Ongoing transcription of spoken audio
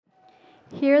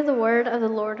Hear the word of the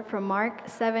Lord from Mark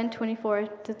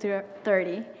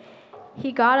 7:24-30.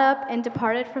 He got up and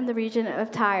departed from the region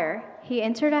of Tyre. He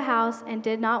entered a house and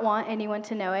did not want anyone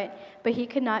to know it, but he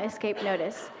could not escape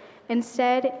notice.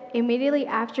 Instead, immediately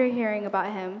after hearing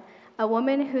about him, a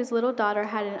woman whose little daughter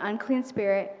had an unclean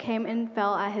spirit came and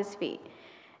fell at his feet.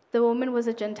 The woman was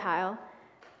a Gentile.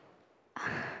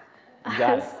 You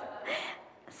got it.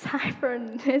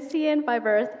 Syrophoenician by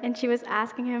birth, and she was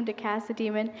asking him to cast the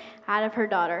demon out of her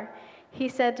daughter. He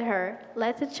said to her,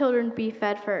 "Let the children be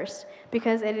fed first,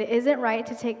 because it isn't right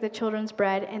to take the children's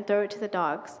bread and throw it to the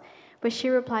dogs." But she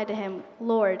replied to him,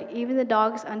 "Lord, even the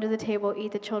dogs under the table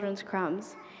eat the children's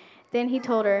crumbs." Then he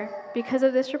told her, "Because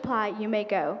of this reply, you may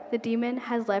go. The demon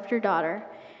has left your daughter."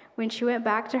 When she went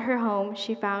back to her home,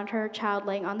 she found her child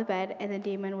laying on the bed, and the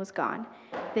demon was gone.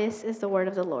 This is the word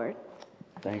of the Lord.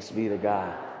 Thanks be to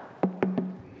God.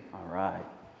 All right.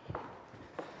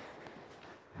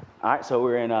 All right, so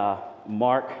we're in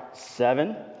Mark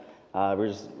 7. We're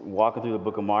just walking through the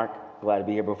book of Mark. Glad to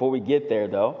be here. Before we get there,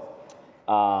 though,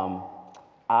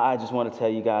 I just want to tell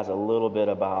you guys a little bit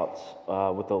about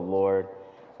what the Lord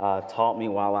taught me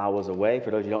while I was away.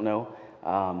 For those of you who don't know,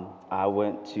 I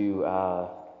went to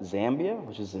Zambia,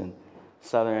 which is in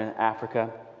southern Africa,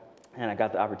 and I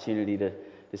got the opportunity to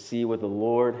see what the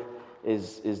Lord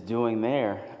is doing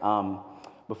there.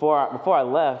 Before I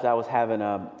left, I was having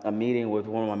a meeting with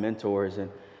one of my mentors,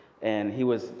 and we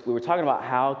were talking about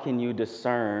how can you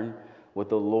discern what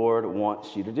the Lord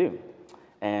wants you to do.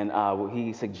 And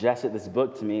he suggested this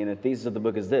book to me, and the thesis of the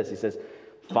book is this. He says,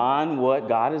 find what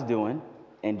God is doing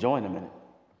and join him in it.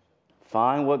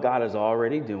 Find what God is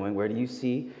already doing. Where do you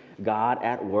see God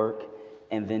at work?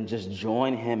 And then just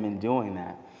join him in doing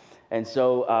that. And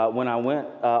so when I went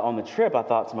on the trip, I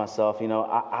thought to myself,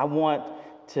 I want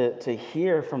to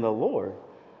hear from the Lord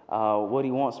what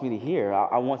he wants me to hear.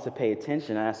 I want to pay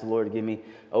attention. I asked the Lord to give me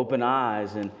open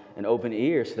eyes and open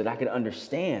ears so that I could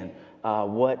understand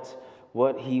what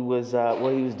he was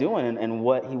doing and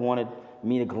what he wanted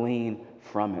me to glean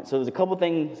from it. So there's a couple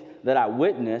things that I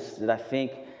witnessed that I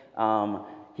think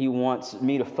he wants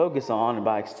me to focus on, and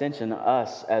by extension,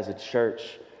 us as a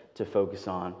church to focus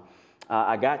on.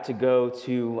 I got to go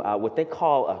to what they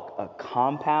call a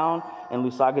compound in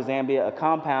Lusaka, Zambia. A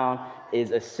compound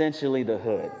is essentially the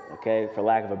hood, okay, for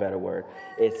lack of a better word.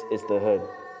 It's the hood.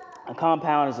 A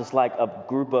compound is just like a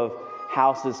group of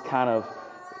houses kind of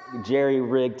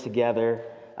jerry-rigged together.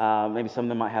 Maybe some of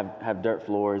them might have dirt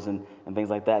floors and things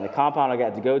like that. And the compound I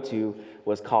got to go to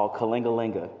was called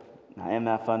Kalingalinga. Now, isn't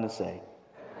that fun to say?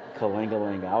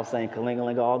 Kalingalinga. I was saying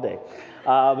Kalingalinga all day.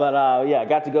 I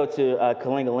got to go to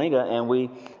Kalingalinga, and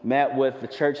we met with the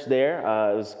church there.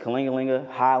 It was Kalingalinga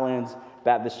Highlands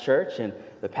Baptist Church, and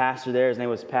the pastor there, his name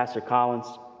was Pastor Collins.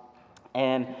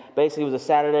 And basically, it was a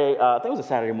Saturday, I think it was a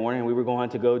Saturday morning, and we were going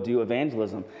to go do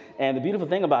evangelism. And the beautiful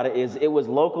thing about it is it was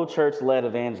local church-led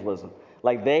evangelism.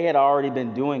 Like, they had already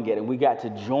been doing it, and we got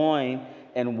to join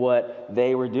in what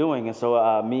they were doing. And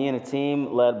so me and a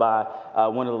team led by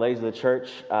one of the ladies of the church,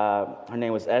 her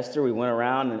name was Esther, we went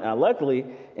around, and luckily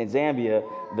in Zambia,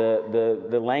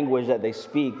 the language that they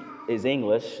speak is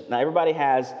English. Now, everybody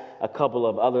has a couple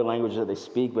of other languages that they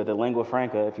speak, but the lingua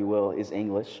franca, if you will, is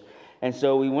English. And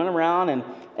so we went around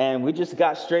and we just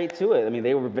got straight to it. I mean,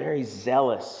 they were very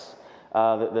zealous.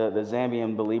 The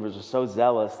Zambian believers were so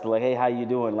zealous. They're like, "Hey, how you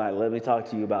doing? Like, let me talk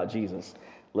to you about Jesus.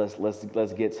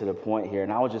 Let's get to the point here."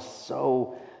 And I was just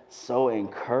so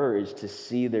encouraged to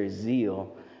see their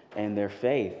zeal and their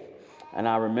faith. And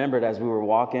I remembered as we were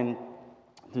walking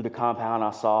through the compound,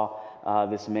 I saw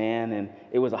this man, and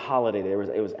it was a holiday day.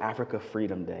 It was Africa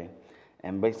Freedom Day.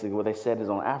 And basically what they said is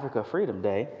on Africa Freedom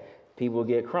Day, people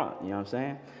get crunk, you know what I'm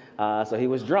saying? So he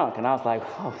was drunk, and I was like,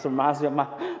 "Oh, this reminds me of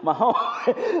my home."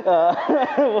 It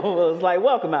was like,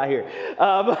 welcome out here.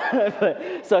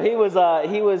 So he was a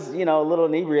little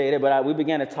inebriated, but we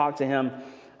began to talk to him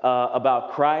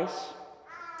about Christ,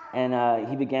 and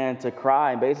he began to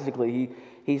cry. And basically,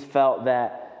 he felt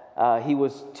that he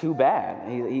was too bad.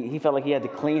 He felt like he had to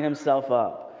clean himself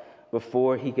up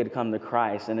before he could come to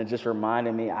Christ, and it just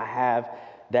reminded me I have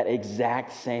that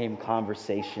exact same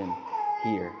conversation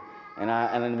here. And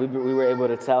then we were able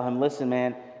to tell him, "Listen,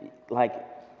 man, like,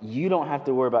 you don't have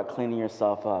to worry about cleaning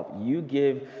yourself up. You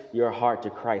give your heart to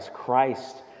Christ.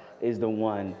 Christ is the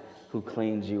one who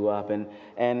cleans you up." And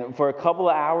for a couple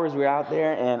of hours we were out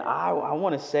there, and I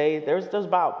want to say there's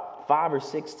about 5 or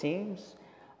 6 teams.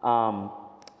 I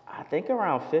think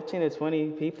around 15 to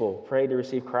 20 people prayed to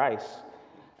receive Christ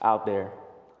out there.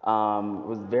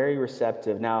 Was very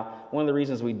receptive. Now, one of the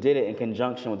reasons we did it in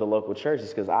conjunction with the local church is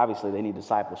because obviously they need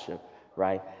discipleship,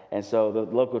 right? And so the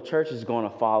local church is going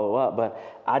to follow up.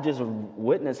 But I just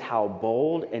witnessed how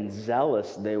bold and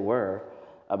zealous they were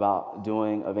about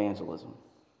doing evangelism.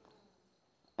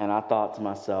 And I thought to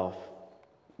myself,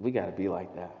 we got to be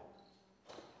like that.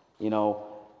 You know,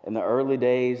 in the early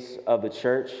days of the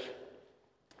church,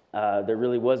 there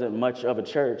really wasn't much of a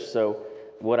church. So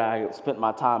what I spent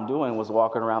my time doing was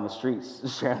walking around the streets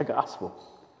sharing the gospel.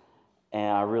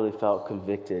 And I really felt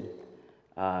convicted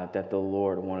that the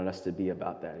Lord wanted us to be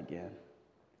about that again.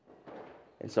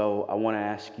 And so I want to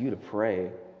ask you to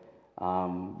pray,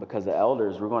 because the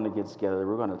elders, we're going to get together,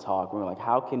 we're going to talk. We're like,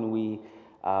 how can we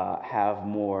have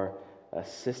more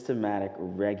systematic,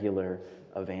 regular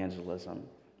evangelism?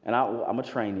 And I'm going to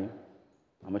train you.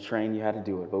 I'm going to train you how to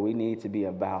do it. But we need to be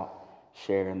about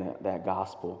sharing that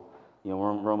gospel. You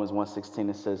know, Romans 1:16,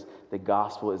 it says the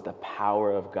gospel is the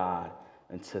power of God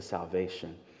unto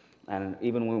salvation. And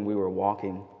even when we were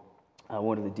walking,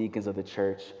 one of the deacons of the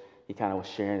church, he kind of was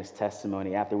sharing his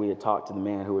testimony. After we had talked to the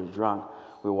man who was drunk,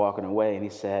 we were walking away, and he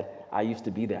said, I used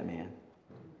to be that man.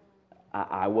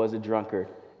 I was a drunkard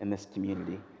in this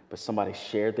community, but somebody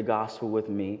shared the gospel with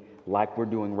me like we're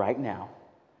doing right now,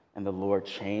 and the Lord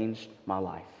changed my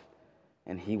life.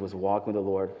 And he was walking with the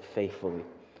Lord faithfully,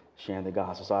 sharing the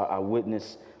gospel. So I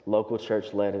witnessed local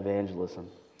church-led evangelism.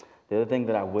 The other thing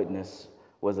that I witnessed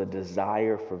was a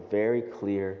desire for very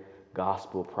clear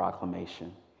gospel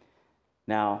proclamation.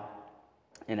 Now,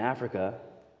 in Africa,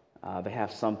 they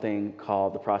have something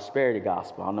called the prosperity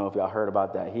gospel. I don't know if y'all heard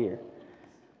about that here.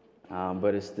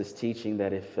 But it's this teaching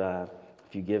that if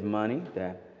you give money,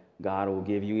 that God will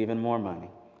give you even more money.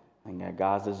 And that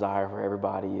God's desire for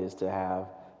everybody is to have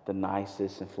the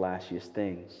nicest and flashiest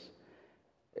things.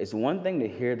 It's one thing to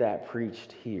hear that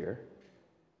preached here.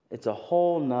 It's a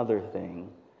whole nother thing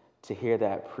to hear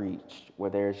that preached where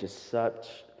there's just such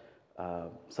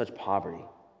poverty,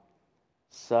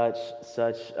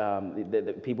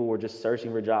 that people were just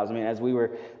searching for jobs. I mean, as we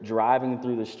were driving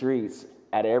through the streets,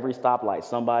 at every stoplight,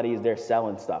 somebody is there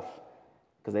selling stuff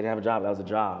because they didn't have a job. That was a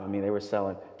job. I mean, they were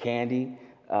selling candy,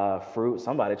 fruit.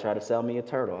 Somebody tried to sell me a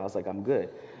turtle. I was like, I'm good.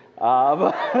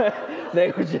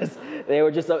 They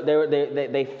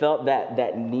felt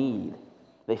that need.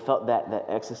 They felt that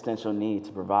existential need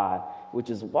to provide, which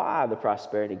is why the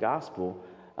prosperity gospel,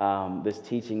 this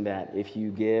teaching that if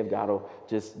you give, God will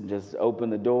just open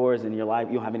the doors in your life.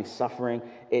 You don't have any suffering.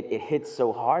 It hits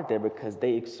so hard there because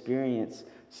they experience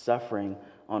suffering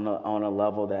on a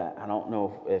level that I don't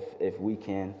know if we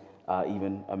can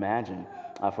even imagine.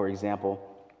 For example,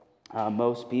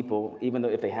 most people, even though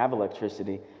if they have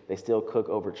electricity, they still cook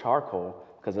over charcoal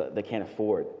because they can't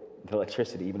afford the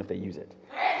electricity, even if they use it.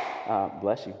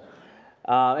 Bless you.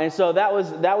 And so that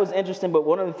was interesting. But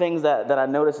one of the things that I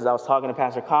noticed is I was talking to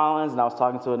Pastor Collins, and I was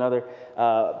talking to another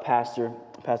pastor.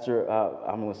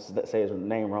 I'm going to say his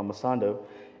name wrong, Masando.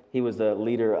 He was the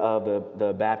leader of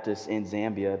the Baptists in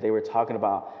Zambia. They were talking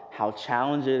about how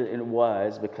challenging it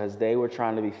was because they were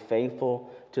trying to be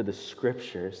faithful to the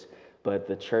scriptures, but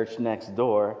the church next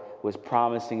door was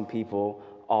promising people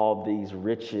all these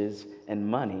riches and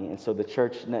money. And so the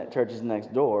churches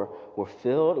next door were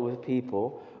filled with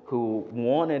people who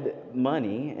wanted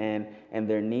money and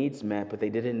their needs met, but they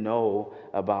didn't know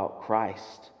about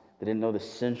Christ. They didn't know the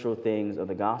central things of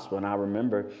the gospel. And I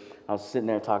remember I was sitting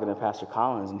there talking to Pastor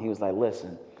Collins, and he was like,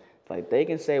 listen, like they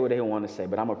can say what they want to say,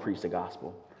 but I'm going to preach the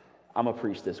gospel. I'm going to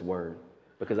preach this word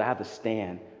because I have to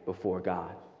stand before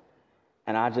God.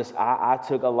 And I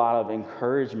took a lot of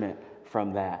encouragement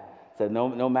from that. So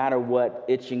no matter what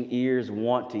itching ears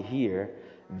want to hear,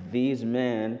 these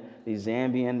men, these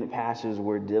Zambian pastors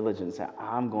were diligent and said,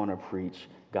 I'm going to preach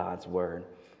God's word.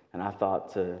 And I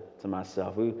thought to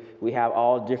myself, we have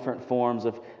all different forms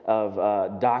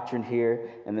of doctrine here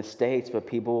in the States, but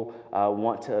people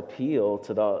want to appeal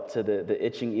to the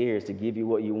itching ears to give you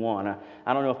what you want.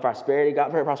 I don't know if prosperity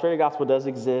gospel does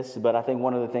exist, but I think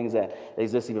one of the things that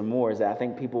exists even more is that I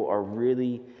think people are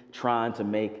really trying to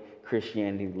make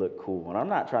Christianity look cool. And I'm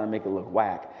not trying to make it look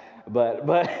whack, but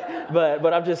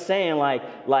I'm just saying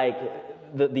like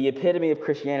the epitome of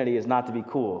Christianity is not to be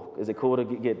cool. Is it cool to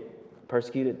get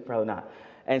persecuted? Probably not.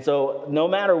 And so no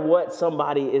matter what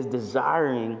somebody is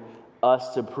desiring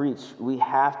us to preach, we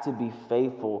have to be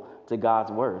faithful to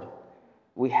God's word.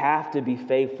 We have to be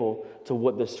faithful to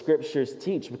what the scriptures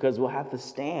teach because we'll have to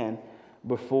stand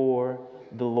before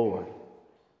the Lord.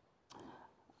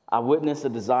 I witnessed a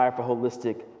desire for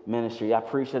holistic ministry. I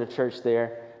preached at a church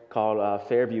there called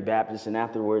Fairview Baptist, and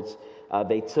afterwards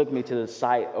they took me to the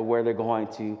site of where they're going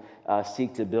to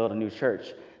seek to build a new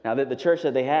church. Now, the church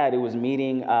that they had, it was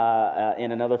meeting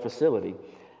in another facility,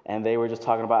 and they were just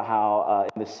talking about how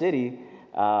in the city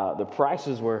the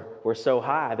prices were so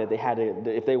high that they had to,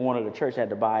 if they wanted a church, they had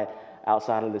to buy it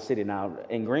outside of the city. Now,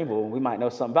 in Greenville, we might know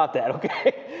something about that,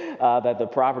 okay? That the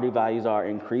property values are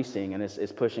increasing, and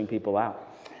it's pushing people out.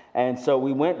 And so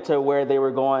we went to where they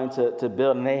were going to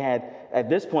build, and they had, at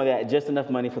this point, they had just enough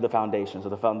money for the foundation. So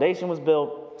the foundation was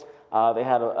built. They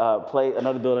had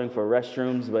another building for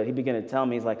restrooms, but he began to tell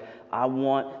me, he's like, I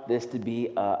want this to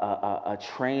be a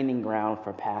training ground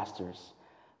for pastors.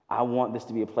 I want this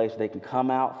to be a place where they can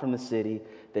come out from the city,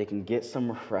 they can get some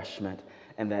refreshment,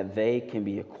 and that they can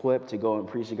be equipped to go and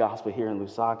preach the gospel here in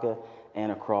Lusaka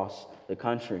and across the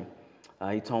country.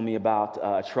 He told me about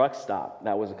a truck stop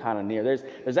that was kind of near.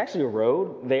 There's actually a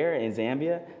road there in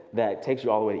Zambia that takes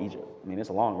you all the way to Egypt. I mean, it's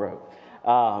a long road.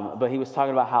 But he was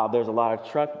talking about how there's a lot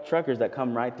of truckers that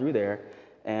come right through there,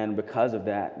 and because of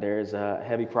that, there's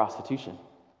heavy prostitution.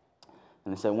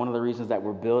 And he said one of the reasons that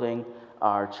we're building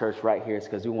our church right here is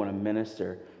because we want to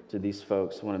minister to these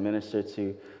folks. We want to minister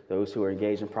to those who are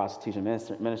engaged in prostitution,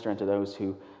 ministering to those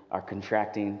who are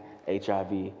contracting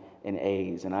HIV and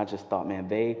AIDS. And I just thought, man,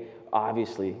 they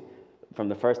obviously, from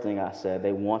the first thing I said,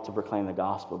 they want to proclaim the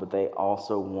gospel, but they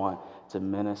also want to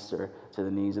minister to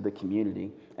the needs of the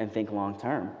community and think long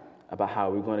term about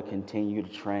how we're going to continue to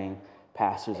train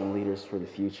pastors and leaders for the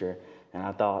future. And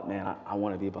I thought, man, I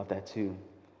want to be about that too.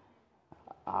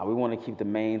 We want to keep the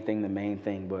main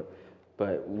thing,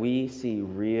 but we see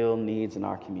real needs in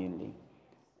our community.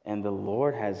 And the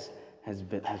Lord has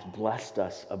blessed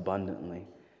us abundantly.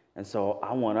 And so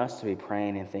I want us to be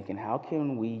praying and thinking, how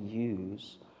can we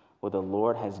use what the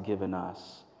Lord has given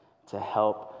us to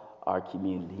help our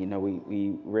community? You know,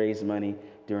 we raise money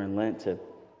during Lent to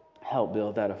help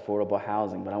build that affordable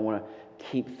housing, but I want to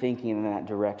keep thinking in that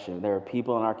direction. There are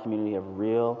people in our community who have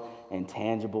real and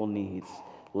tangible needs.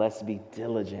 Let's be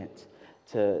diligent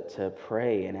to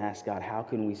pray and ask God, how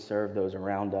can we serve those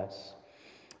around us?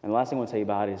 And the last thing I want to tell you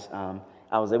about is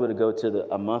I was able to go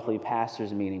to a monthly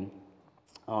pastors meeting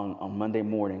on Monday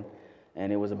morning,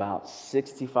 and it was about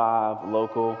 65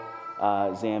 local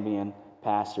Zambian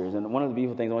pastors. And one of the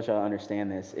beautiful things, I want you to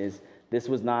understand this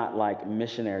was not like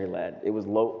missionary led. It was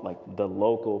like the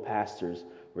local pastors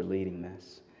were leading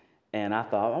this. And I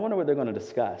thought, I wonder what they're going to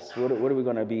discuss. What are we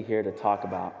going to be here to talk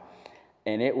about?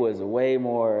 And it was way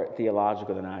more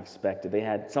theological than I expected.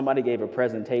 Somebody gave a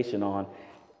presentation on,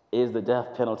 is the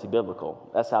death penalty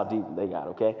biblical? That's how deep they got,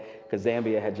 okay? Because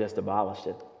Zambia had just abolished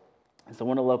it. And so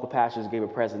one of the local pastors gave a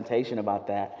presentation about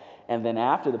that. And then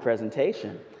after the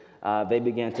presentation, they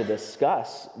began to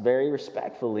discuss, very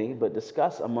respectfully, but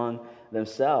discuss among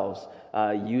themselves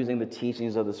using the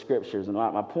teachings of the scriptures. And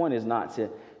my point is not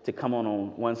to come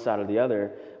on one side or the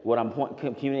other. What I'm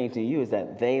communicating to you is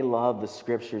that they love the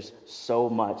scriptures so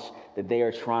much that they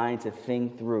are trying to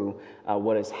think through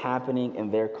what is happening in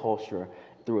their culture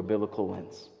through a biblical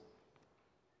lens.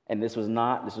 And this was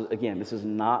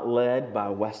not led by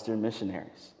Western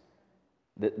missionaries.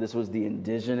 This was the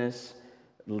indigenous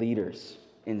leaders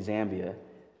in Zambia,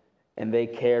 and they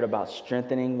cared about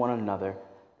strengthening one another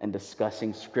and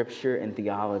discussing scripture and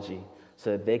theology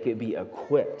so that they could be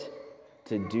equipped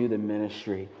to do the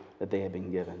ministry that they had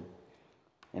been given.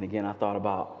 And again, I thought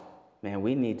about, man,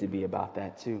 we need to be about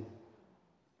that too.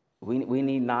 We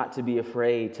need not to be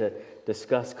afraid to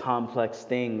discuss complex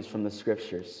things from the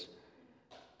scriptures,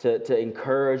 to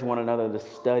encourage one another to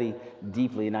study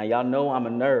deeply. Now, y'all know I'm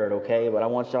a nerd, okay? But I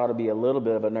want y'all to be a little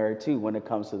bit of a nerd too when it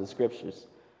comes to the scriptures,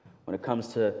 when it comes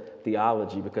to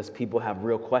theology, because people have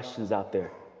real questions out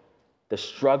there. They're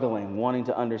struggling, wanting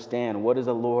to understand, what does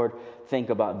the Lord think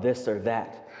about this or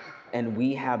that? And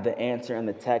we have the answer in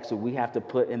the text, so we have to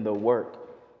put in the work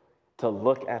to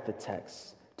look at the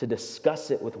text, to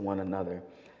discuss it with one another,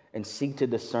 and seek to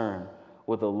discern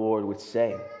what the Lord would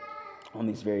say on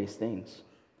these various things.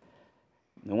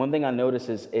 And one thing I noticed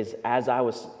is as I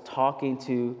was talking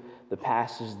to the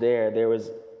pastors there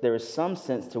was some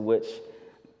sense to which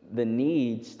the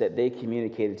needs that they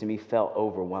communicated to me felt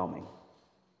overwhelming.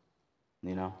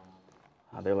 You know,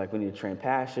 they're like, we need to train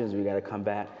pastors. We got to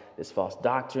combat this false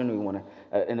doctrine. We want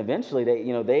to, and eventually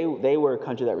they were a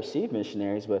country that received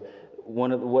missionaries. But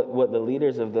one of what the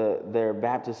leaders of their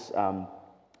Baptist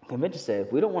convention said,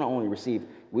 if we don't want to only receive,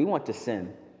 we want to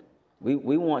send.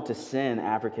 We want to send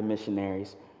African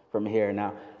missionaries from here.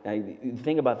 Now you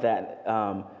think about that.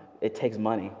 It takes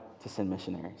money to send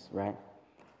missionaries, right?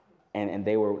 And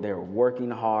they were working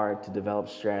hard to develop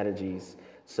strategies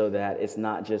so that it's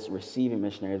not just receiving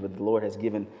missionaries, but the Lord has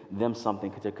given them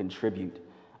something to contribute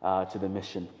to the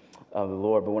mission of the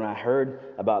Lord. But when I heard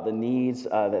about the needs,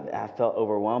 that I felt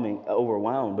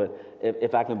overwhelmed. But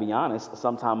if I can be honest,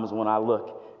 sometimes when I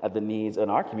look at the needs in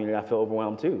our community, I feel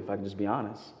overwhelmed too, if I can just be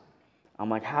honest. I'm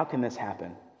like, how can this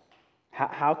happen?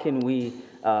 How can we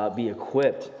be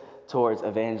equipped towards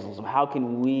evangelism? How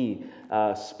can we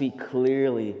speak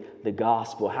clearly the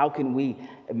gospel? How can we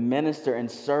minister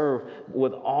and serve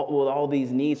with all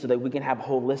these needs so that we can have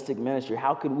holistic ministry?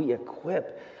 How can we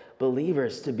equip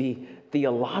believers to be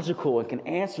theological and can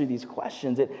answer these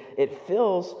questions? It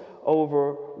feels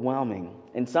overwhelming.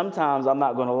 And sometimes, I'm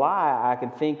not going to lie, I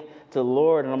can think to the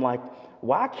Lord and I'm like,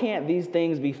 why can't these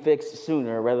things be fixed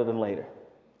sooner rather than later?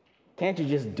 Can't you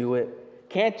just do it?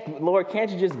 Lord, can't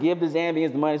you just give the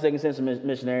Zambians the money so they can send some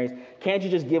missionaries? Can't you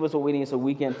just give us what we need so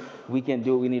we can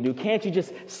do what we need to do? Can't you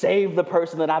just save the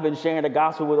person that I've been sharing the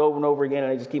gospel with over and over again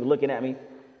and they just keep looking at me?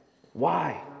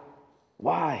 Why?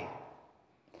 Why?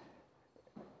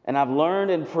 And I've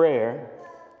learned in prayer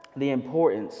the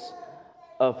importance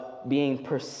of being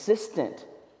persistent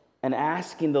and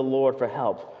asking the Lord for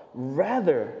help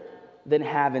rather than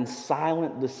having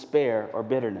silent despair or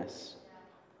bitterness.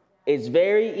 It's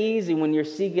very easy when you're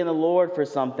seeking the Lord for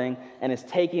something and it's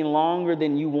taking longer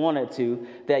than you want it to,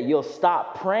 that you'll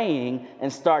stop praying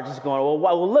and start just going,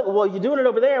 well, you're doing it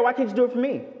over there. Why can't you do it for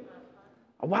me?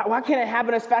 Why can't it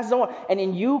happen as fast as I want? And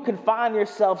then you can find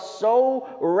yourself so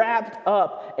wrapped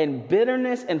up in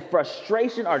bitterness and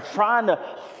frustration or trying to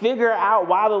figure out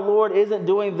why the Lord isn't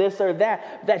doing this or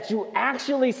that, that you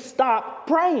actually stop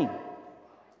praying.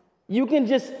 You can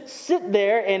just sit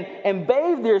there and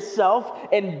bathe yourself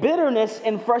in bitterness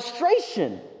and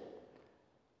frustration.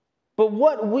 But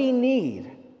what we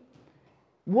need,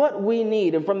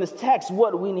 and from this text,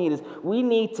 what we need is we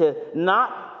need to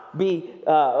not be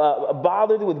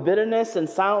bothered with bitterness and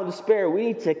silent despair. We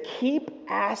need to keep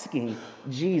asking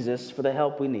Jesus for the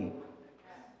help we need.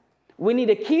 We need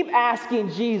to keep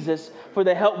asking Jesus for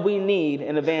the help we need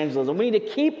in evangelism. We need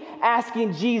to keep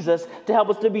asking Jesus to help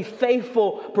us to be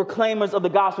faithful proclaimers of the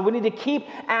gospel. We need to keep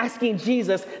asking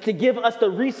Jesus to give us the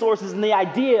resources and the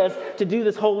ideas to do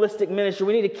this holistic ministry.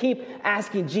 We need to keep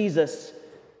asking Jesus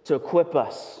to equip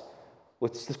us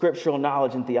with scriptural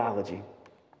knowledge and theology.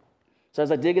 So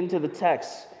as I dig into the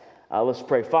text, let's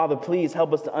pray. Father, please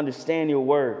help us to understand your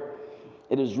word.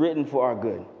 It is written for our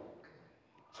good.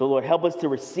 So, Lord, help us to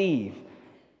receive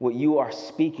what you are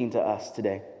speaking to us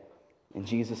today. In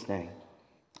Jesus' name,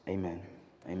 amen.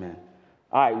 Amen.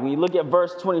 All right, when you look at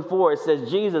verse 24, it says,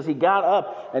 Jesus, he got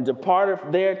up and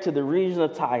departed there to the region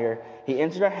of Tyre. He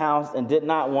entered a house and did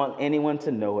not want anyone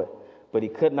to know it, but he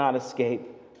could not escape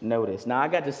notice. Now, I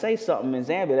got to say something in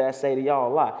Zambia that I say to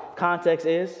y'all a lot. Context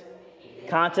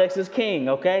is king,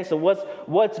 okay? So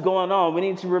what's going on? We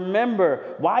need to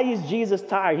remember, why is Jesus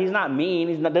tired? He's not mean.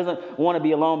 He doesn't want to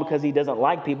be alone because he doesn't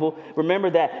like people.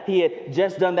 Remember that he had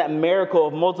just done that miracle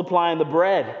of multiplying the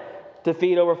bread to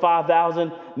feed over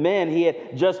 5,000 men. He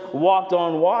had just walked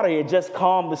on water. He had just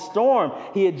calmed the storm.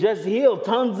 He had just healed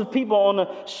tons of people on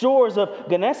the shores of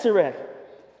Gennesaret.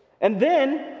 And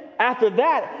then, after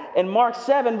that, in Mark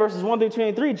 7, verses 1 through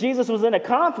 23, Jesus was in a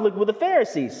conflict with the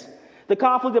Pharisees. The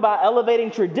conflict about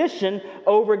elevating tradition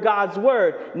over God's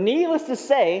word. Needless to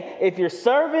say, if you're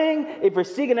serving, if you're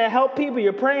seeking to help people,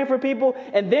 you're praying for people,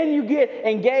 and then you get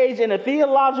engaged in a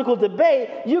theological debate,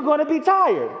 you're going to be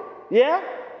tired. Yeah?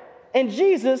 And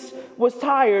Jesus was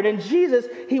tired. And Jesus,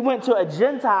 he went to a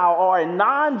Gentile or a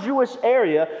non-Jewish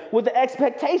area with the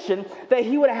expectation that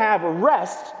he would have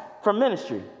rest from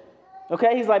ministry.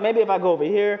 Okay? He's like, maybe if I go over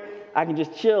here, I can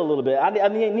just chill a little bit. I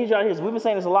need y'all to hear this. We've been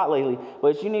saying this a lot lately,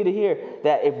 but you need to hear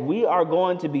that if we are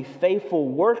going to be faithful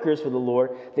workers for the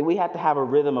Lord, then we have to have a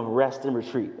rhythm of rest and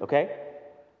retreat, okay?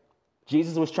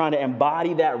 Jesus was trying to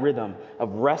embody that rhythm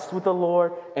of rest with the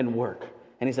Lord and work.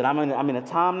 And he said, I'm in a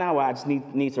time now where I just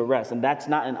need to rest, and that's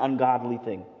not an ungodly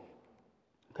thing,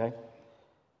 okay?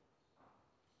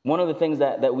 One of the things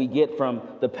that we get from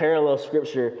the parallel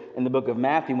scripture in the book of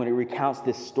Matthew when it recounts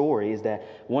this story is that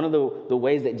one of the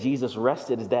ways that Jesus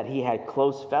rested is that he had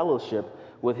close fellowship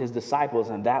with his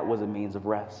disciples, and that was a means of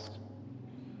rest.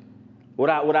 What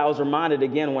I was reminded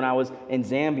again when I was in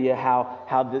Zambia,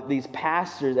 how these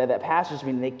pastors at that pastors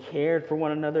meeting, they cared for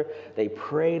one another, they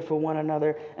prayed for one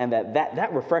another, and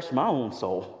that refreshed my own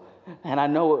soul, and I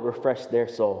know it refreshed their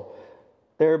soul.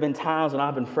 There have been times when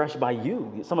I've been refreshed by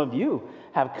you. Some of you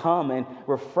have come and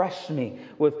refreshed me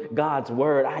with God's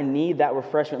word. I need that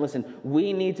refreshment. Listen,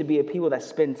 we need to be a people that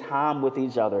spend time with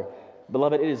each other.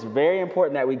 Beloved, it is very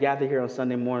important that we gather here on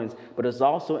Sunday mornings, but it's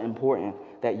also important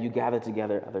that you gather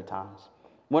together other times.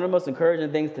 One of the most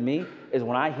encouraging things to me is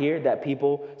when I hear that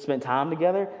people spent time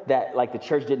together, that like the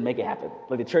church didn't make it happen.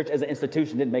 Like the church as an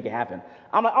institution didn't make it happen.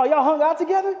 I'm like, oh, y'all hung out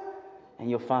together? And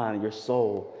you'll find your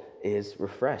soul is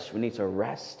refreshed. We need to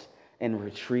rest and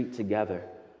retreat together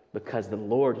because the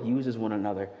Lord uses one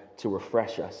another to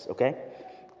refresh us, okay?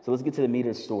 So let's get to the meat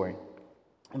of the story.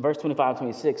 In verse 25 and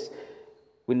 26,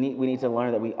 we need to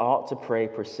learn that we ought to pray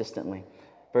persistently.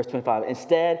 Verse 25,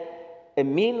 instead,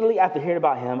 immediately after hearing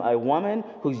about him, a woman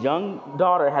whose young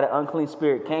daughter had an unclean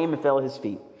spirit came and fell at his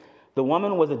feet. The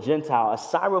woman was a Gentile, a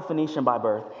Syrophoenician by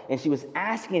birth, and she was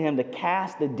asking him to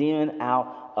cast the demon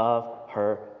out of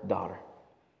her daughter.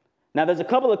 Now, there's a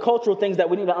couple of cultural things that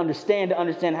we need to understand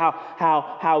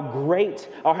how great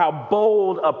or how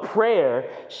bold a prayer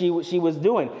she was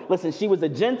doing. Listen, she was a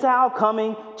Gentile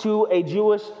coming to a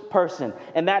Jewish person.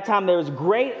 And that time, there was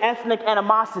great ethnic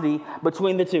animosity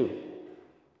between the two.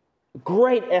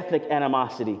 Great ethnic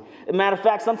animosity. As a matter of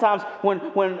fact, sometimes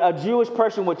when a Jewish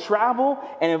person would travel,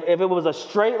 and if it was a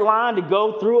straight line to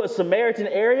go through a Samaritan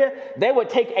area, they would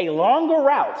take a longer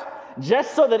route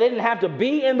just so that they didn't have to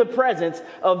be in the presence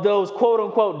of those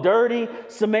quote-unquote dirty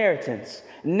Samaritans.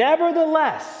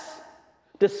 Nevertheless,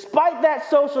 despite that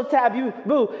social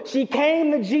taboo, she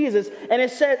came to Jesus, and it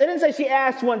didn't say she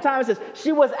asked one time, it says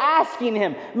she was asking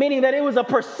him, meaning that it was a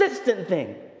persistent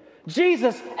thing.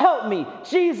 Jesus, help me.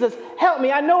 Jesus, help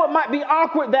me. I know it might be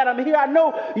awkward that I'm here. I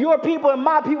know your people and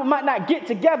my people might not get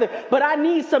together, but I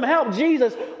need some help.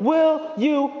 Jesus, will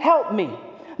you help me?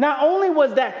 Not only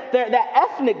was that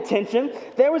ethnic tension,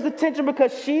 there was a tension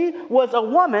because she was a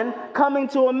woman coming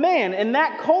to a man. In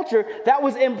that culture, that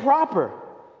was improper.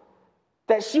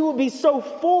 That she would be so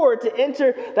forward to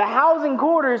enter the housing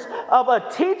quarters of a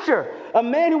teacher, a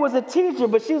man who was a teacher,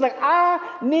 but she was like,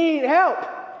 I need help.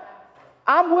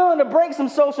 I'm willing to break some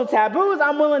social taboos.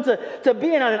 I'm willing to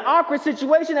be in an awkward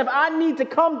situation. If I need to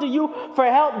come to you for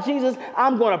help, Jesus,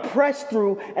 I'm going to press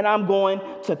through and I'm going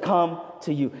to come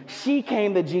to you. She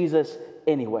came to Jesus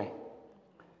anyway.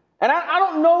 And I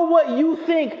don't know what you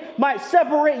think might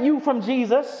separate you from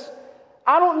Jesus.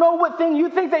 I don't know what thing you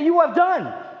think that you have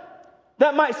done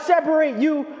that might separate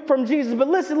you from Jesus. But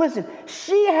listen,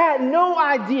 she had no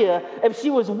idea if she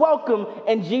was welcome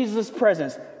in Jesus'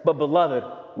 presence. But beloved,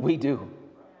 we do.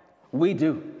 We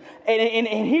do. And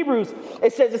in Hebrews,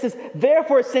 it says,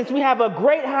 therefore, since we have a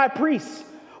great high priest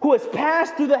who has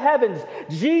passed through the heavens,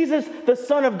 Jesus, the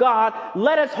Son of God,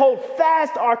 let us hold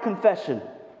fast our confession.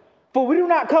 For we do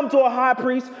not come to a high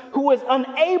priest who is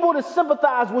unable to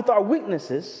sympathize with our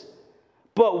weaknesses,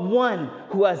 but one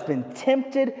who has been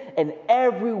tempted in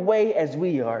every way as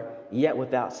we are, yet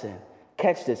without sin.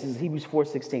 Catch this. This is Hebrews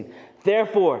 4:16.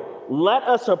 Therefore, let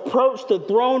us approach the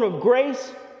throne of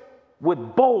grace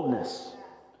with boldness,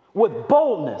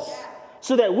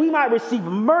 so that we might receive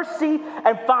mercy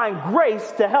and find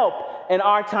grace to help in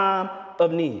our time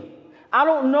of need. I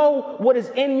don't know what is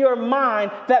in your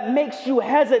mind that makes you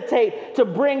hesitate to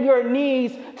bring your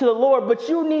needs to the Lord, but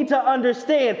you need to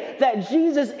understand that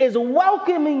Jesus is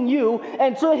welcoming you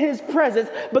into his presence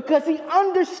because he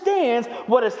understands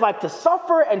what it's like to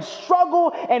suffer and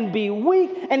struggle and be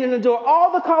weak and endure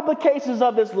all the complications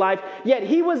of this life. Yet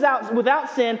he was out without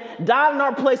sin, died in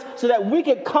our place so that we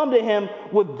could come to him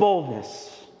with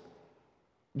boldness.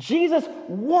 Jesus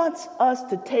wants us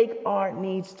to take our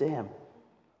needs to him.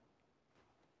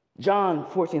 John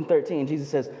 14:13, Jesus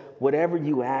says, whatever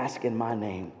you ask in my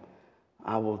name,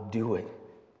 I will do it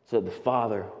so that the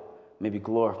Father may be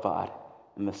glorified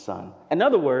in the Son. In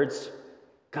other words,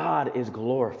 God is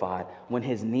glorified when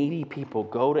his needy people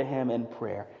go to him in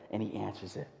prayer and he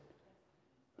answers it.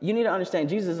 You need to understand,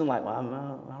 Jesus isn't like, well,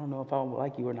 I don't know if I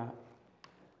like you or not.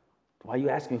 Why are you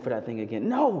asking me for that thing again?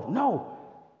 No.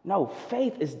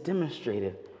 Faith is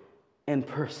demonstrated in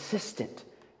persistent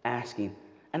asking.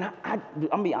 And I'm going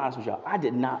to be honest with y'all, I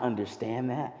did not understand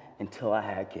that until I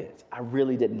had kids. I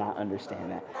really did not understand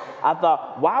that. I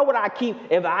thought, why would I keep,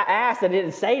 if I asked and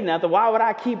didn't say nothing, why would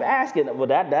I keep asking? Well,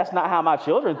 that's not how my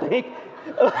children think.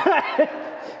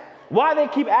 Why they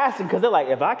keep asking? Because they're like,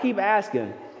 if I keep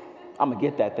asking, I'm going to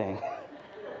get that thing.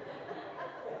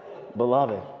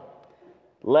 Beloved,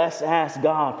 let's ask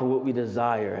God for what we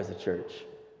desire as a church.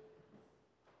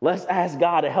 Let's ask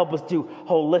God to help us do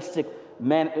holistic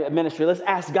ministry. Let's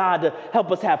ask God to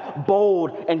help us have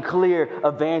bold and clear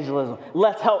evangelism.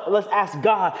 Let's ask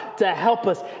God to help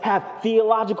us have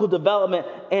theological development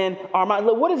in our mind.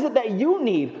 Look, what is it that you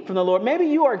need from the Lord? Maybe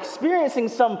you are experiencing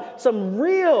some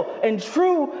real and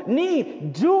true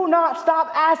need. Do not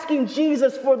stop asking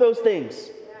Jesus for those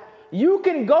things. You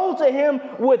can go to him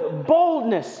with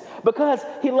boldness because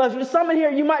he loves you. Some in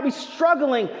here, you might be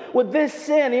struggling with this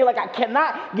sin. And you're like, I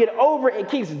cannot get over it. It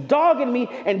keeps dogging me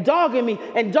and dogging me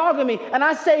and dogging me. And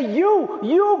I say,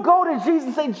 you go to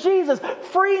Jesus and say, Jesus,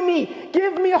 free me.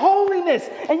 Give me holiness.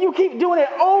 And you keep doing it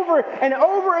over and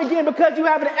over again because you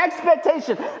have an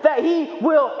expectation that he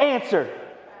will answer.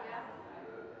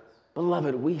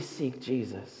 Beloved, we seek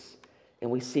Jesus and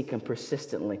we seek him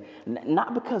persistently.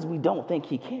 Not because we don't think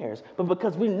he cares, but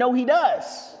because we know he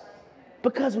does.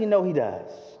 Because we know he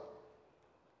does.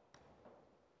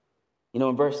 You know,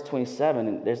 in verse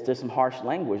 27, there's some harsh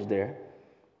language there.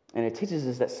 And it teaches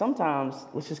us that sometimes,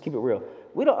 let's just keep it real,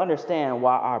 we don't understand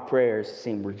why our prayers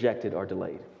seem rejected or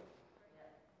delayed.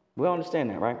 We don't understand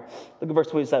that, right? Look at verse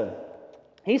 27.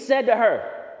 He said to her,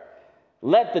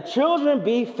 let the children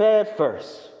be fed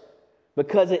first,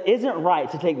 because it isn't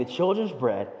right to take the children's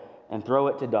bread and throw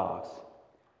it to dogs.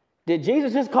 Did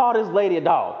Jesus just call this lady a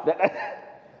dog?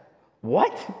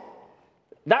 What?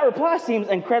 That reply seems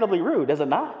incredibly rude, does it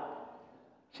not?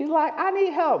 She's like, I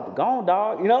need help. Go on,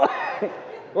 dog. You know,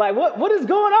 like what is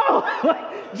going on?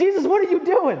 Like, Jesus, what are you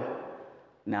doing?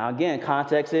 Now, again,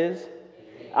 context is,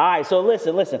 all right, so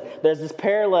listen. There's this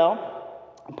parallel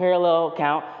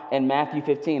account in Matthew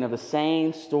 15 of the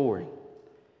same story.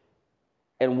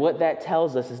 And what that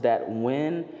tells us is that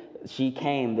when she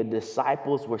came, the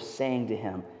disciples were saying to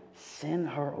him, send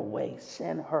her away,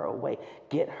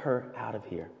 get her out of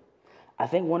here. I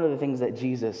think one of the things that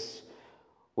Jesus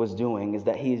was doing is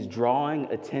that he's drawing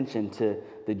attention to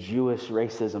the Jewish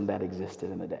racism that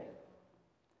existed in the day.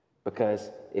 Because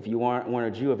if you weren't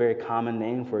a Jew, a very common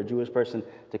name for a Jewish person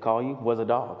to call you was a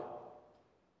dog.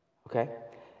 Okay?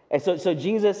 And so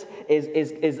Jesus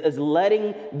is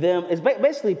letting them, is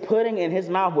basically putting in his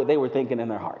mouth what they were thinking in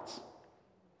their hearts.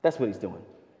 That's what he's doing.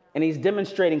 And he's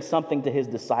demonstrating something to his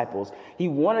disciples. He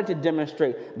wanted to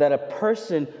demonstrate that a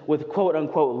person with quote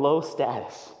unquote low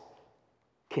status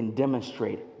can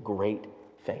demonstrate great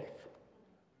faith.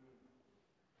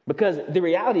 Because the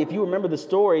reality, if you remember the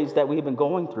stories that we've been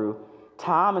going through,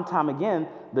 time and time again,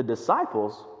 the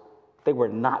disciples, they were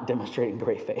not demonstrating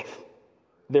great faith.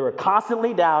 They were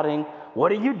constantly doubting, what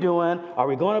are you doing? Are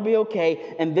we going to be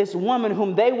okay? And this woman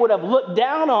whom they would have looked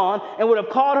down on and would have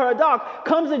called her a dog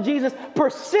comes to Jesus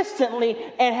persistently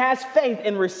and has faith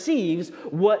and receives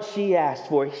what she asked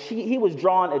for. He was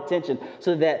drawing attention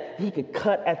so that he could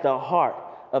cut at the heart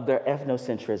of their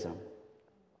ethnocentrism.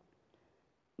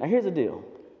 Now here's the deal.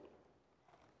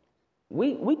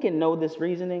 We can know this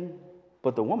reasoning,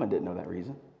 but the woman didn't know that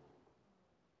reason.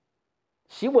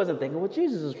 She wasn't thinking what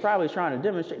Jesus was probably trying to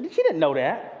demonstrate. She didn't know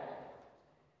that.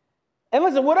 And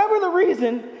listen, whatever the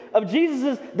reason of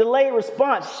Jesus' delayed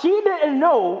response, she didn't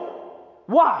know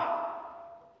why.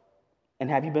 And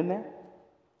have you been there?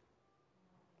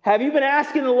 Have you been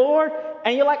asking the Lord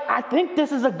and you're like, I think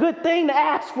this is a good thing to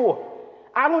ask for.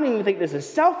 I don't even think this is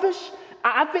selfish.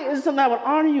 I think this is something that would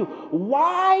honor you.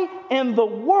 Why in the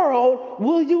world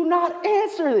will you not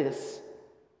answer this?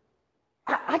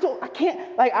 I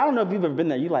don't know if you've ever been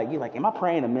there. You're like, am I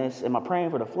praying amiss? Am I praying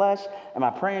for the flesh? Am I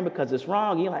praying because it's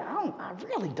wrong? You're like, I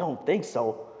really don't think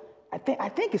so. I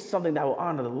think it's something that will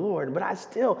honor the Lord, but I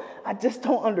just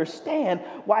don't understand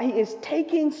why he is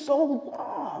taking so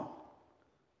long.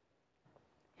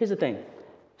 Here's the thing.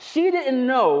 She didn't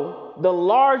know the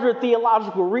larger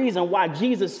theological reason why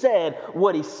Jesus said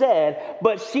what he said,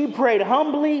 but she prayed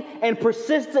humbly and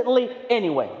persistently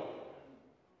anyway.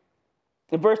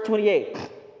 In verse 28,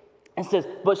 it says,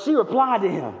 but she replied to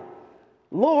him,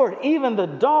 Lord, even the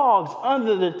dogs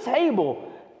under the table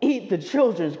eat the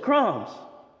children's crumbs.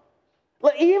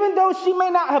 Like, even though she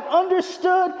may not have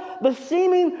understood the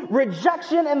seeming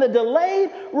rejection and the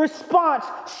delayed response,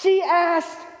 she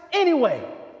asked anyway.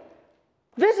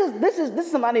 This is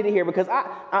something I need to hear, because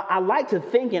I like to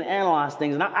think and analyze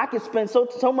things, and I can spend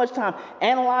so much time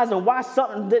analyzing why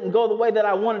something didn't go the way that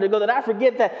I wanted to go that I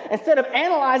forget that instead of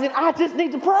analyzing, I just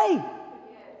need to pray.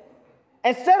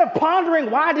 Instead of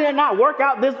pondering why did it not work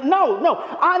out this,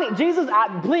 I need Jesus.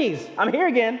 Please, I'm here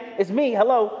again. It's me.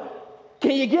 Hello,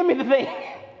 can you give me the thing?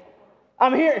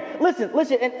 I'm here. Listen.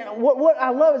 And what I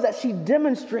love is that she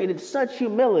demonstrated such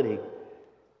humility.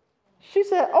 She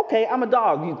said, okay, I'm a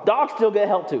dog. Dogs still get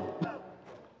help too.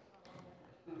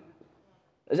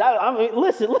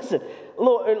 Listen.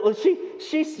 Lord,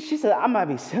 she said, I might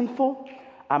be sinful.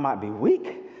 I might be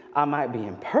weak. I might be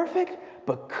imperfect.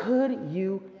 But could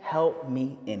you help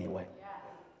me anyway?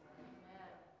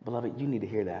 Beloved, you need to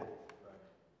hear that.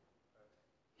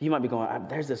 You might be going,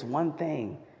 there's this one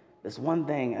thing,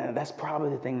 that's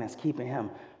probably the thing that's keeping him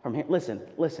from here.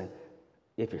 Listen.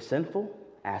 If you're sinful,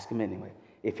 ask him anyway.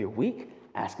 If you're weak,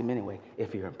 ask him anyway.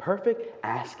 If you're imperfect,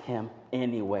 ask him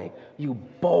anyway. You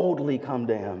boldly come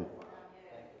to him.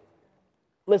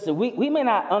 Listen, we may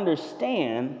not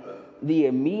understand the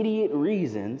immediate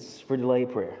reasons for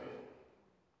delayed prayer.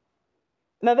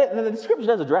 Now, the scripture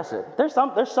does address it. There's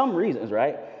some reasons,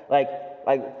 right? Like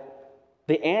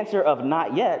the answer of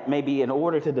not yet may be in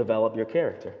order to develop your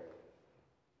character.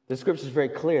 The scripture is very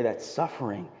clear that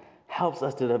suffering helps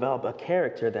us to develop a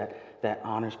character that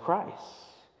honors Christ?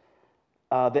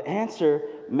 The answer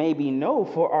may be no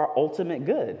for our ultimate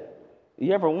good.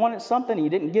 You ever wanted something and you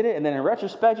didn't get it, and then in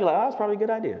retrospect, you're like, oh, that's probably a good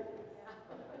idea.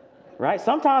 Right?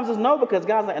 Sometimes it's no, because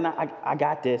God's like, and I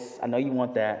got this. I know you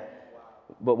want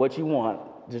that. But what you want,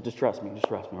 just trust me. Just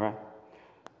trust me, right?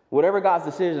 Whatever God's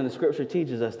decision, the scripture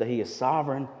teaches us that he is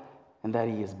sovereign and that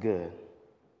he is good.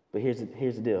 But here's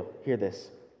the deal. Hear this.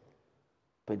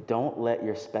 But don't let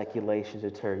your speculation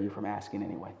deter you from asking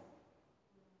anyway.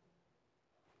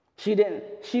 She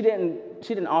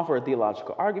didn't offer a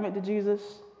theological argument to Jesus.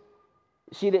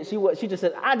 She just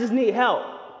said, I just need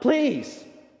help, please.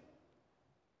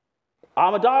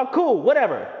 I'm a dog, cool,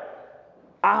 whatever.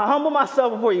 I humble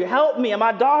myself before you. Help me. And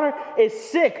my daughter is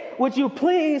sick. Would you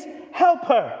please help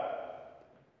her?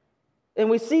 And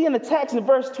we see in the text in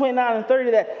verse 29 and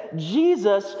 30 that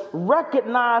Jesus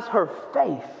recognized her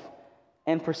faith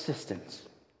and persistence.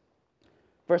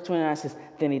 Verse 29 says,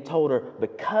 then he told her,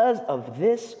 because of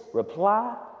this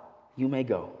reply, you may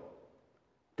go.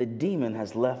 The demon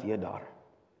has left your daughter.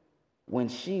 When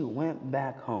she went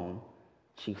back home,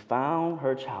 she found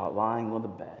her child lying on the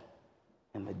bed,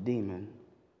 and the demon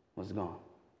was gone.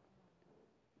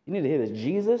 You need to hear this.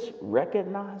 Jesus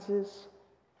recognizes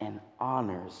and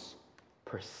honors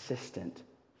persistent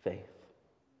faith.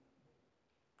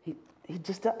 He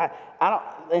just, I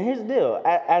don't, and here's the deal.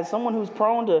 As someone who's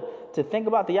prone to think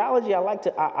about theology, I want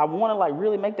to like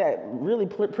really make that really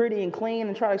pretty and clean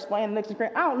and try to explain the next and clean.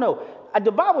 I don't know.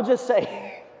 The Bible just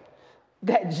say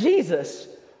that Jesus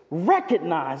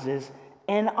recognizes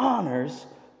and honors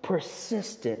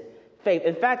persistent faith.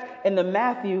 In fact, in the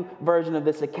Matthew version of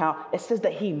this account, it says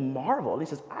that he marveled. He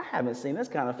says, I haven't seen this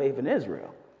kind of faith in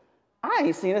Israel. I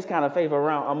ain't seen this kind of faith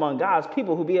around among God's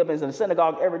people who be up in the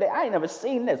synagogue every day. I ain't never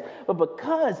seen this. But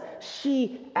because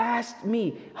she asked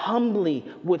me humbly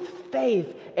with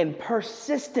faith and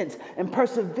persistence and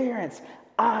perseverance,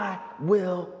 I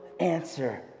will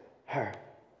answer her.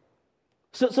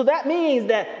 So that means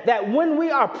that when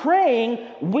we are praying,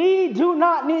 we do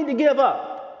not need to give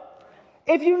up.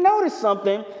 If you notice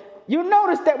something, you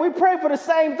notice that we pray for the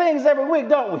same things every week,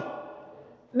 don't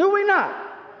we? Do we not?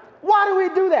 Why do we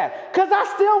do that? Because I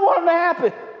still want them to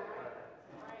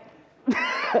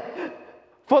happen.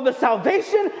 For the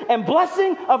salvation and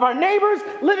blessing of our neighbors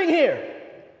living here.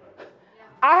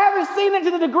 I haven't seen it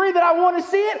to the degree that I want to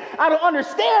see it. I don't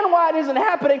understand why it isn't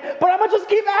happening, but I'm going to just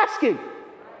keep asking.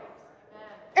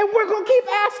 And we're going to keep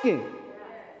asking.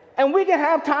 And we can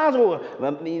have times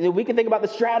where we can think about the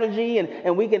strategy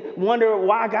and we can wonder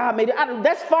why God made it.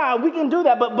 That's fine. We can do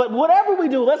that. But whatever we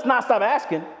do, let's not stop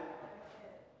asking.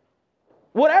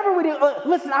 Whatever we do,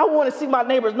 listen, I want to see my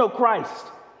neighbors know Christ.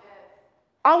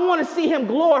 I want to see him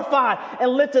glorified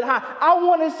and lifted high. I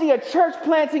want to see a church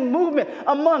planting movement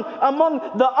among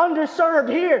the underserved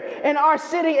here in our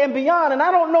city and beyond. And I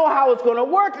don't know how it's going to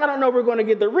work. I don't know if we're going to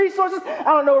get the resources. I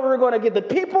don't know if we're going to get the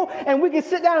people. And we can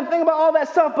sit down and think about all that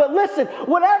stuff. But listen,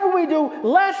 whatever we do,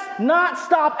 let's not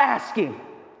stop asking.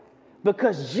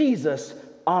 Because Jesus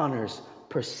honors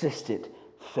persistent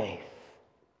faith.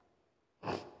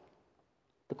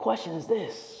 The question is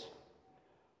this: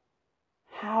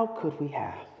 how could we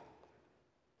have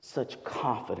such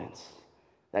confidence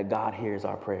that God hears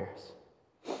our prayers?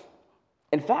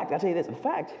 In fact, I'll tell you this. In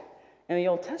fact, in the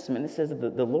Old Testament, it says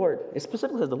that the Lord, it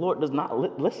specifically says the Lord does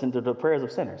not listen to the prayers of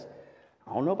sinners.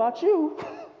 I don't know about you.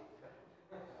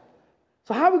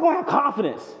 So how are we going to have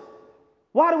confidence?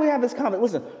 Why do we have this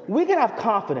confidence? Listen, we can have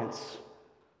confidence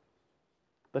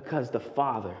because the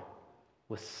Father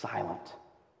was silent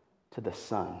to the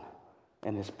Son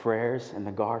and his prayers in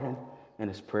the garden and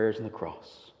his prayers in the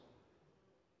cross.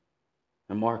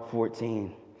 In Mark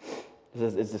 14,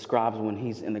 it describes when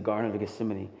he's in the Garden of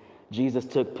Gethsemane. Jesus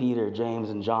took Peter, James,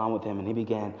 and John with him, and he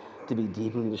began to be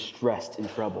deeply distressed and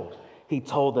troubled. He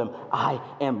told them, I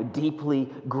am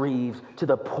deeply grieved to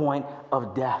the point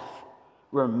of death.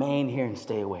 Remain here and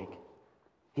stay awake.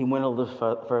 He went a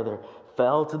little further,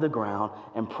 fell to the ground,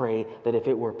 and prayed that if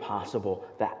it were possible,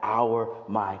 the hour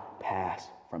might pass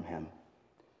from him.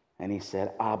 And he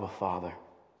said, Abba, Father,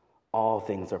 all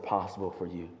things are possible for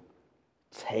you.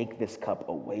 Take this cup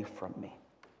away from me.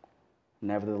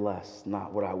 Nevertheless,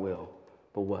 not what I will,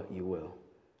 but what you will.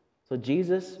 So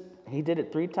Jesus, he did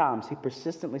it 3 times. He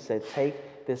persistently said,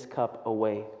 take this cup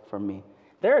away from me.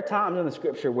 There are times in the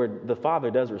scripture where the Father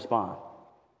does respond.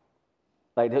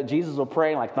 Like Jesus will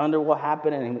pray, like thunder will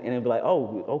happen, and he'll be like,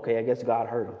 oh, okay, I guess God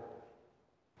heard him.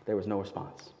 There was no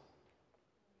response.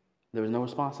 There was no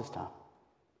response this time.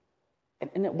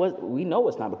 And we know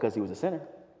it's not because he was a sinner.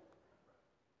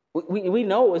 We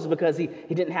know it was because he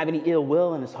didn't have any ill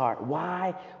will in his heart.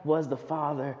 Why was the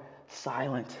Father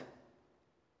silent?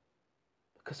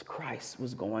 Because Christ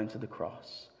was going to the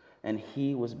cross, and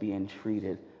he was being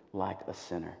treated like a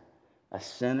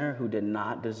sinner who did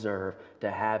not deserve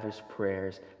to have his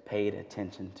prayers paid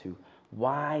attention to.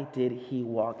 Why did he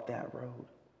walk that road?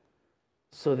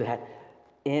 So that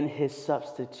in his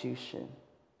substitution,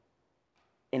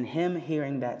 in him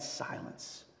hearing that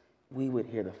silence, we would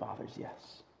hear the Father's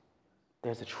yes.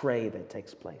 There's a trade that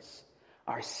takes place.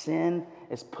 Our sin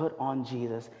is put on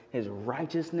Jesus. His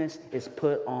righteousness is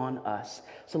put on us.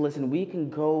 So listen, we can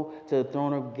go to the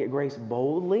throne of grace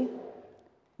boldly,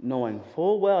 knowing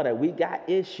full well that we got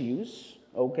issues,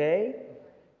 okay?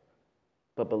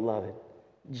 But beloved,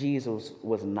 Jesus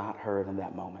was not heard in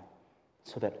that moment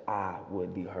so that I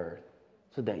would be heard,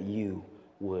 so that you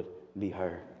would be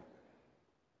heard.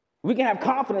 We can have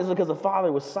confidence because the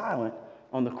Father was silent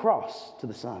on the cross to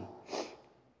the Son.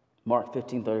 Mark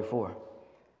 15:34.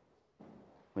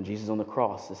 When Jesus is on the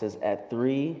cross, it says, at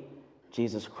 3,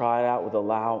 Jesus cried out with a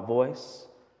loud voice,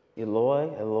 Eloi,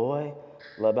 Eloi,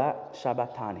 lama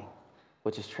sabachthani,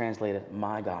 which is translated,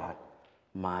 my God,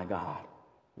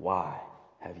 why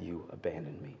have you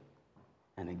abandoned me?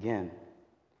 And again,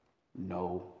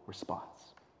 no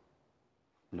response.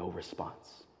 No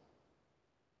response.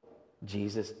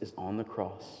 Jesus is on the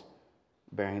cross,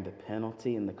 bearing the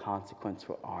penalty and the consequence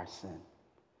for our sin.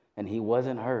 And he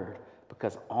wasn't heard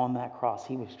because on that cross,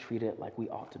 he was treated like we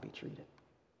ought to be treated.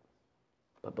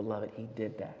 But beloved, he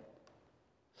did that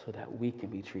so that we can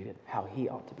be treated how he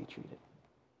ought to be treated.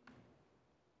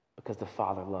 Because the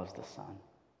Father loves the Son.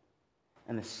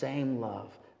 And the same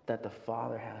love that the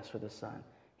Father has for the Son,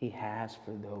 he has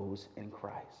for those in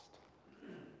Christ.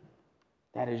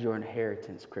 That is your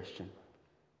inheritance, Christian,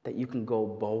 that you can go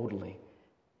boldly.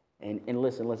 And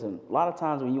listen, a lot of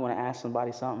times when you want to ask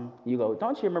somebody something, you go,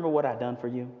 don't you remember what I done for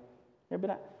you? I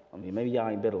mean, maybe y'all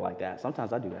ain't bitter like that.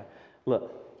 Sometimes I do that.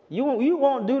 Look, you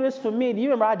won't do this for me. Do you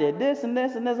remember I did this and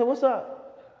this and this? What's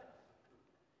up?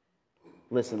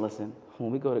 Listen.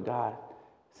 When we go to God,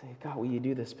 say, God, will you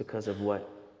do this because of what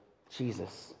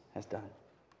Jesus has done?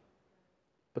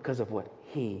 Because of what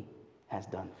he has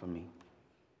done for me.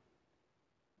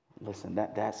 Listen,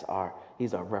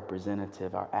 he's our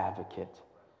representative, our advocate,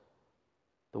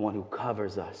 the one who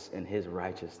covers us in his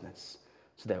righteousness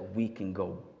so that we can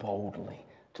go boldly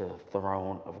to the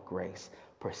throne of grace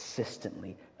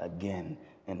persistently again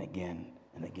and again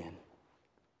and again.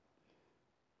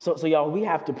 So y'all, we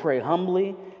have to pray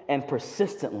humbly and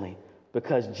persistently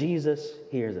because Jesus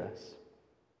hears us.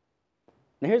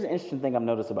 Now, here's an interesting thing I've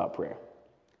noticed about prayer.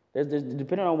 There's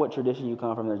depending on what tradition you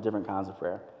come from, there's different kinds of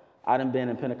prayer. I done been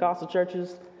in Pentecostal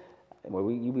churches where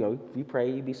you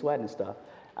pray, you be sweating and stuff.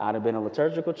 I done been in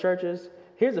liturgical churches.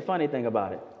 Here's the funny thing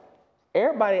about it.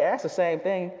 Everybody asks the same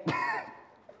thing.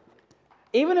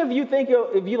 Even if you think,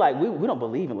 we don't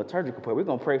believe in liturgical prayer, we're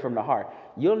going to pray from the heart.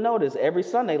 You'll notice every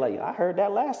Sunday, I heard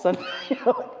that last Sunday.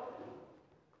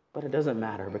 But it doesn't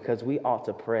matter because we ought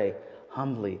to pray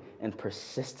humbly and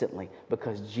persistently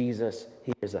because Jesus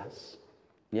hears us.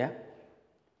 Yeah?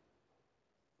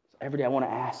 So every day I want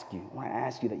to ask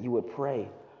you that you would pray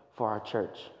for our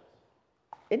church.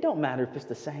 It don't matter if it's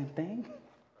the same thing.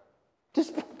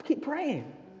 Just keep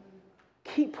praying.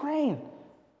 Keep praying.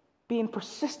 Being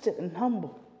persistent and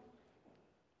humble.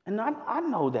 And I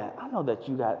know that. I know that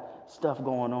you got stuff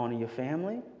going on in your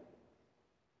family.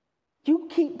 You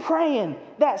keep praying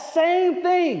that same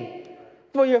thing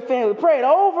for your family. Pray it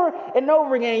over and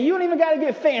over again. You don't even got to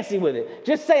get fancy with it.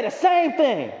 Just say the same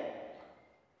thing.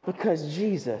 Because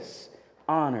Jesus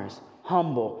honors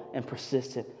humble and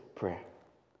persistent prayer.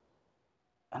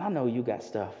 And I know you got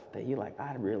stuff that you're like,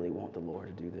 I really want the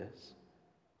Lord to do this.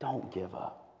 Don't give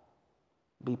up.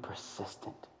 Be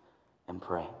persistent and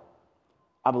pray.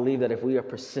 I believe that if we are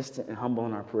persistent and humble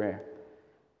in our prayer,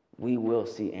 we will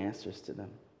see answers to them.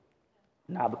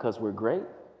 Not because we're great,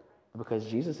 but because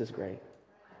Jesus is great.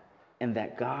 And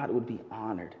that God would be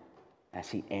honored as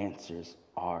he answers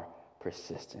our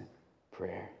persistent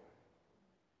prayer.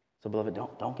 So, beloved,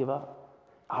 don't give up.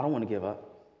 I don't want to give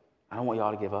up. I don't want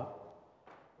y'all to give up.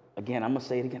 Again, I'm going to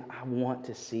say it again. I want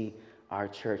to see our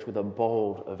church with a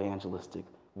bold evangelistic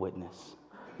witness,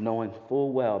 knowing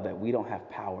full well that we don't have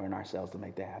power in ourselves to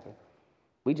make that happen.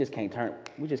 We just can't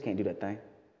do that thing.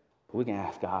 But we can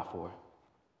ask God for it.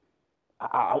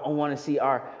 I want to see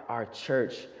our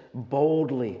church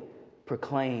boldly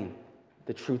proclaim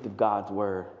the truth of God's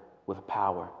word with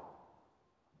power.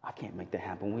 I can't make that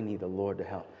happen. We need the Lord to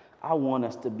help. I want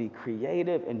us to be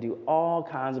creative and do all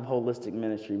kinds of holistic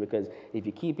ministry because if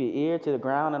you keep your ear to the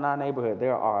ground in our neighborhood,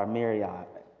 there are a myriad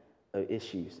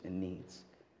issues and needs.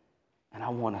 And I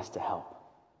want us to help.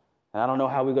 And I don't know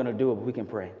how we're going to do it, but we can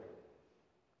pray.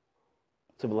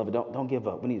 So, beloved, don't give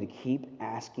up. We need to keep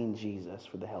asking Jesus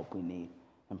for the help we need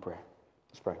in prayer.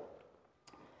 Let's pray.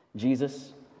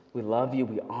 Jesus, we love you.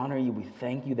 We honor you. We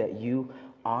thank you that you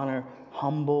honor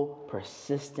humble,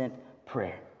 persistent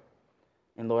prayer.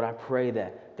 And Lord, I pray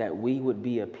that we would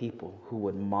be a people who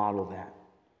would model that,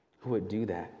 who would do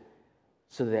that,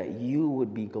 so that you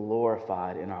would be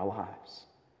glorified in our lives.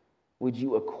 Would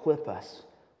you equip us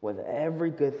with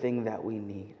every good thing that we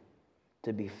need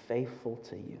to be faithful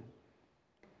to you?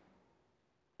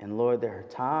 And Lord, there are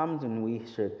times when we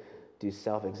should do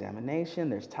self-examination.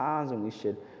 There's times when we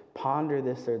should ponder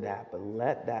this or that, but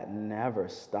let that never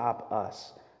stop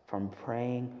us from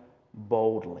praying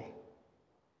boldly.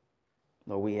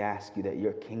 Lord, we ask you that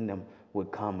your kingdom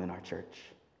would come in our church,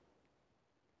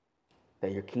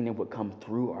 that your kingdom would come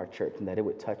through our church, and that it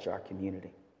would touch our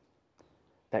community,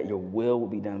 that your will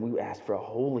would be done. We ask for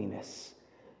holiness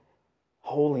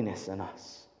in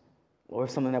us. Lord,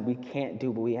 something that we can't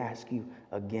do, but we ask you,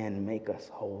 again, make us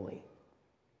holy.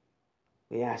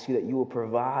 We ask you that you will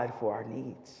provide for our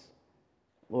needs.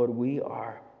 Lord, we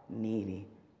are needy,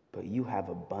 but you have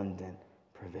abundant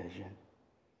provision.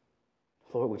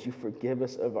 Lord, would you forgive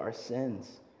us of our sins?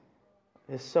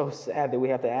 It's so sad that we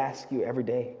have to ask you every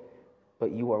day,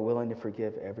 but you are willing to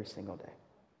forgive every single day.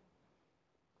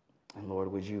 And Lord,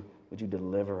 would you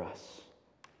deliver us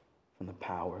from the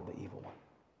power of the evil one?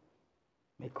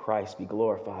 May Christ be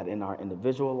glorified in our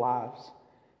individual lives,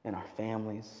 in our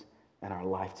families, and our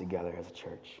life together as a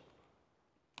church.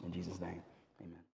 In Jesus' name, amen.